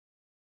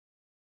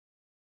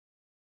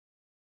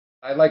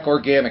I like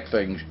organic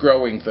things,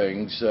 growing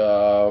things,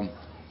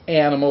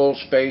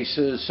 animals,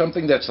 faces,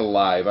 something that's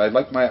alive. I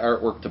like my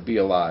artwork to be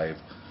alive.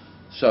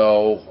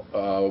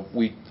 So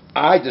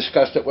I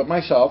discussed it with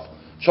myself.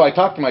 So I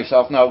talked to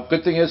myself. Now,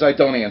 good thing is I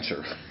don't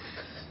answer,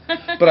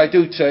 but I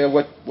do say,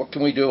 what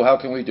can we do? How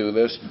can we do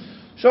this?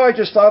 So I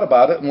just thought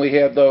about it, and we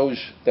had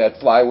that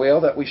flywheel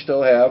that we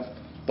still have,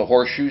 the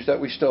horseshoes that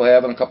we still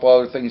have, and a couple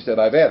other things that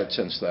I've added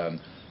since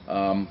then.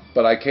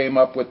 But I came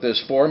up with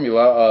this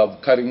formula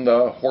of cutting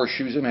the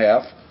horseshoes in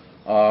half,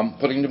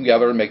 putting them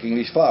together and making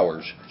these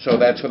flowers. So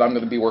that's what I'm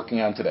going to be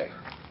working on today.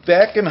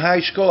 Back in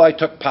high school, I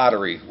took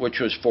pottery, which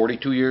was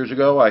 42 years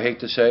ago. I hate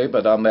to say,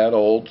 but I'm that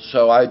old.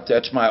 So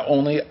that's my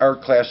only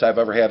art class I've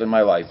ever had in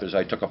my life, is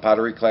I took a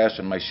pottery class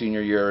in my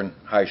senior year in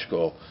high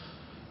school.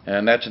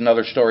 And that's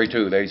another story,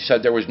 too. They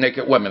said there was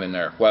naked women in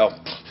there.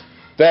 Well,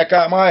 that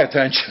got my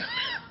attention.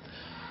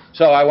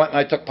 So I went and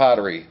I took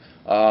pottery.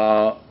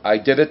 I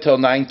did it till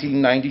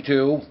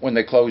 1992 when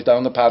they closed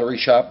down the pottery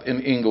shop in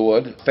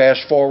Inglewood.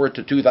 Fast forward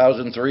to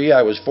 2003,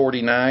 I was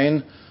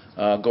 49,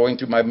 going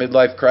through my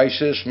midlife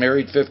crisis,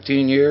 married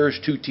 15 years,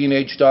 2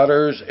 teenage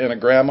daughters, and a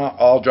grandma,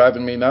 all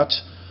driving me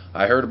nuts.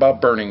 I heard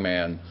about Burning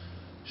Man.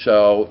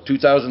 So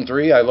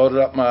 2003, I loaded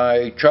up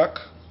my truck,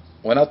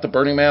 went out to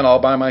Burning Man all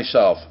by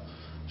myself.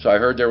 So I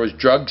heard there was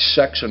drugs,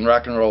 sex, and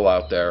rock and roll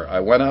out there. I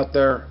went out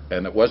there,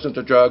 and it wasn't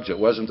the drugs, it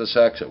wasn't the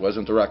sex, it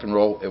wasn't the rock and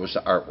roll, it was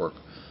the artwork.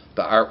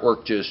 The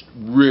artwork just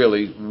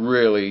really,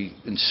 really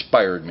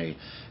inspired me.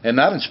 And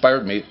not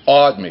inspired me,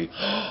 awed me.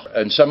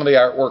 And some of the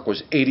artwork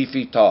was 80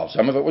 feet tall.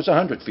 Some of it was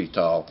 100 feet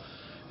tall.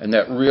 And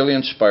that really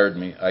inspired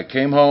me. I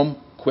came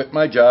home, quit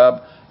my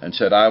job, and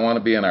said, I want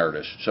to be an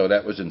artist. So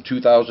that was in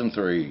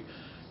 2003.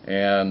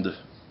 And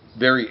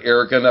very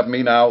arrogant of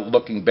me now,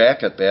 looking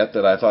back at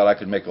that I thought I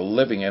could make a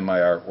living in my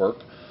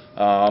artwork.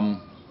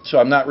 So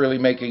I'm not really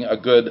making a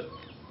good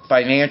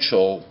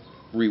financial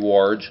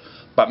rewards,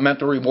 but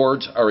mental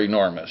rewards are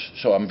enormous.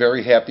 So I'm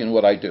very happy in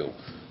what I do.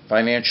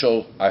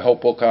 Financial, I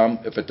hope, will come.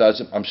 If it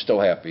doesn't, I'm still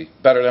happy.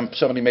 Better than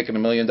somebody making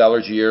 $1 million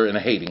a year and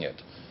hating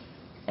it.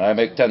 I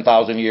make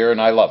 $10,000 a year and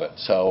I love it.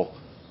 So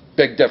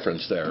big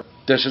difference there.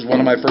 This is one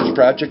of my first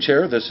projects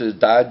here. This is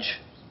Dodge.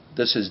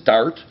 This is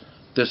Dart.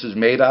 This is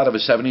made out of a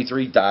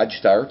 '73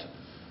 Dodge Dart.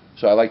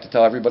 So I like to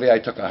tell everybody I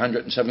took a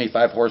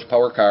 175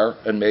 horsepower car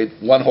and made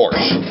one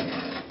horse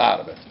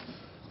out of it.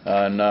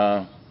 And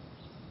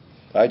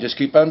I just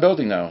keep on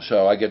building now.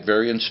 So I get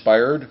very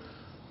inspired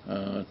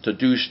to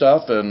do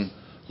stuff, and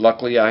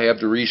luckily I have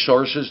the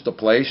resources, the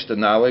place, the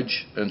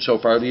knowledge, and so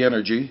far the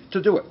energy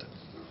to do it.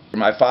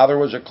 My father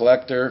was a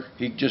collector.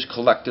 He just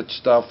collected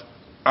stuff.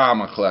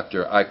 I'm a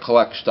collector. I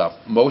collect stuff,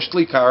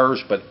 mostly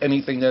cars, but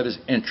anything that is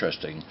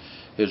interesting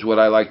is what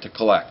I like to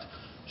collect.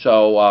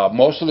 So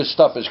most of the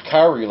stuff is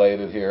car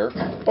related here,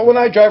 but when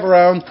I drive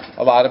around,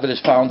 a lot of it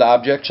is found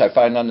objects I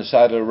find on the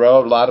side of the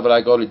road. A lot of it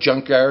I go to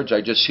junkyards.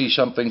 I just see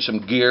something, some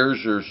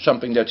gears or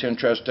something that's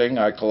interesting,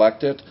 I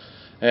collect it.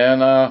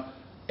 And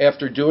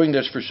after doing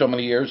this for so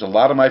many years, a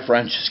lot of my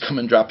friends just come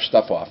and drop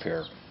stuff off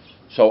here.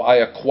 So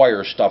I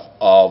acquire stuff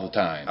all the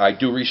time. I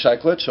do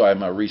recycle it, so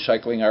I'm a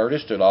recycling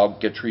artist. It all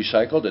gets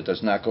recycled. It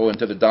does not go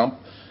into the dump.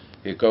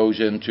 It goes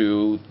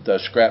into the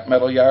scrap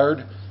metal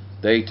yard.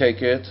 They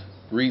take it,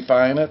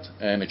 refine it,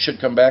 and it should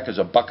come back as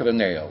a bucket of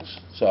nails.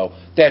 So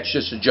that's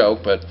just a joke,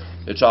 but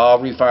it's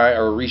all refined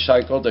or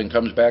recycled and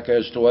comes back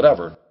as to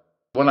whatever.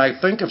 When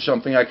I think of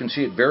something, I can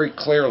see it very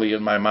clearly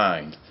in my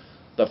mind.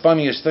 The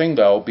funniest thing,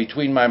 though,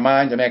 between my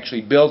mind and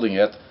actually building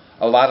it,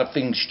 a lot of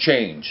things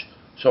change.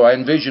 So I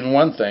envision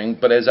one thing,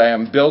 but as I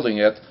am building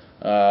it,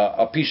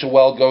 a piece of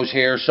weld goes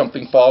here,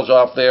 something falls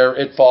off there,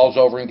 it falls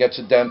over and gets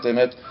a dent in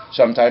it.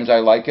 Sometimes I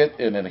like it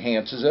and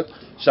enhances it.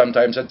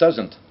 Sometimes it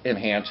doesn't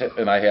enhance it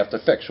and I have to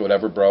fix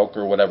whatever broke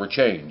or whatever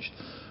changed.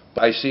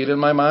 But I see it in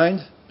my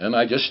mind and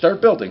I just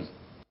start building.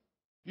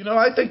 You know,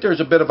 I think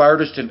there's a bit of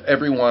artist in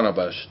every one of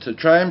us. To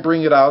try and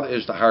bring it out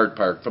is the hard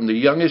part, from the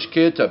youngest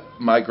kid to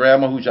my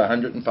grandma who's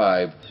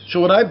 105.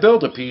 So when I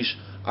build a piece,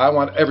 I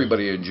want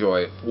everybody to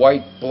enjoy it.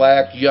 White,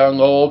 black, young,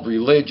 old,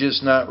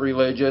 religious, not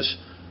religious.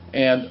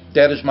 And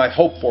that is my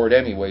hope for it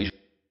anyways.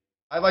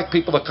 I like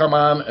people to come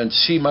on and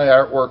see my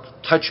artwork,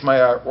 touch my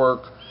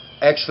artwork,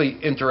 actually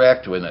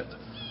interact with it.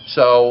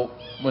 So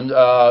when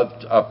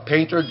a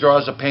painter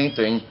draws a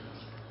painting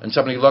and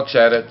somebody looks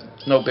at it,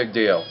 it's no big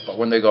deal. But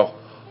when they go,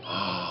 oh,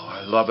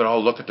 I love it, oh,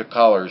 look at the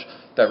colors,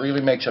 that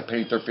really makes a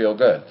painter feel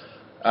good.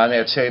 On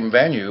that same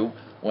venue,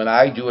 when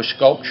I do a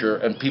sculpture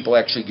and people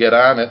actually get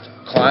on it,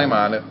 climb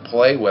on it,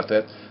 play with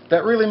it,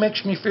 that really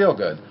makes me feel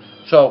good.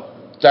 So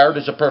Dart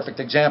is a perfect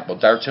example.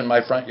 Dart's in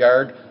my front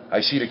yard. I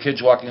see the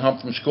kids walking home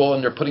from school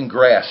and they're putting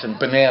grass and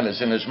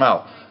bananas in his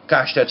mouth.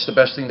 Gosh, that's the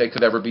best thing they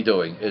could ever be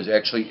doing, is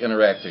actually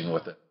interacting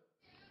with it.